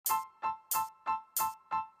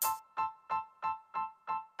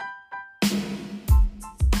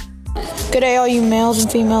Good day, all you males and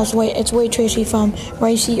females. It's Wade Tracy from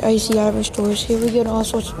Ricey Icy Ivor Stores. Here we go to all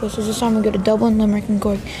sorts of places. This time we go to Dublin, Limerick, and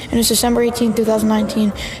Cork. And it's December 18th,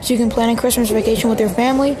 2019. So you can plan a Christmas vacation with your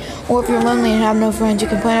family, or if you're lonely and have no friends, you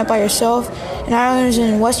can plan it by yourself. And Ireland is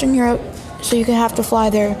in Western Europe, so you can have to fly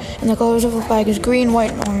there. And the colors of the flag is green,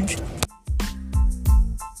 white, and orange.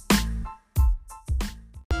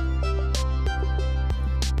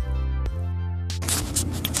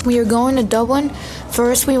 We are going to Dublin.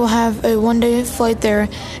 First, we will have a one-day flight there,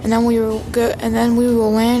 and then we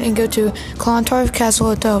will land and go to Clontarf Castle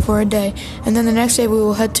Hotel for a day. And then the next day, we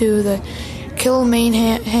will head to the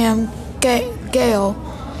Kilmainham Gale.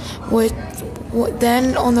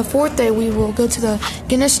 Then on the fourth day, we will go to the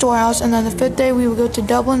Guinness Storehouse, and then the fifth day, we will go to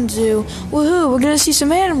Dublin Zoo. Woohoo! We're gonna see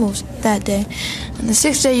some animals that day. On the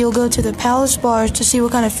sixth day, you'll go to the Palace Bars to see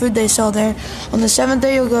what kind of food they sell there. On the seventh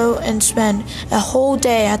day, you'll go and spend a whole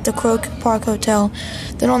day at the Croke Park Hotel.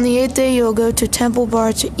 Then on the eighth day, you'll go to Temple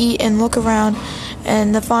Bar to eat and look around.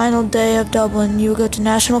 And the final day of Dublin, you'll go to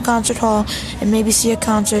National Concert Hall and maybe see a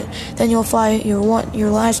concert. Then you'll fly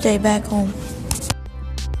your last day back home.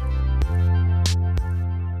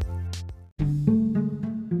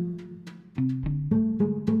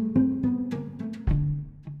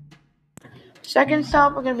 Second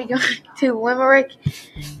stop, we're going to be going to Limerick,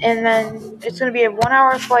 and then it's going to be a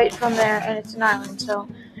 1-hour flight from there, and it's an island.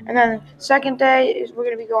 And then second day is we're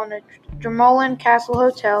going to be going to Dromolin Castle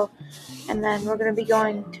Hotel, and then we're going to be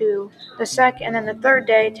going to and then the third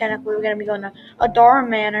day, technically, we're going to be going to Adara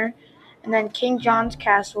Manor, and then King John's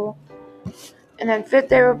Castle, and then fifth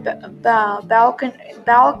day, we're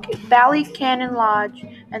Ballycannon Lodge,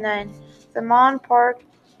 and then the Mon Park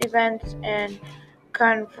events and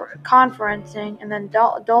conferencing, and then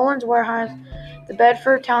Dolan's Warehouse, the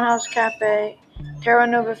Bedford Townhouse Cafe, Terra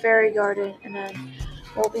Nova Fairy Garden, and then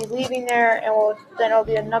we'll be leaving there, and then it'll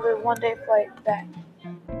be another one-day flight back.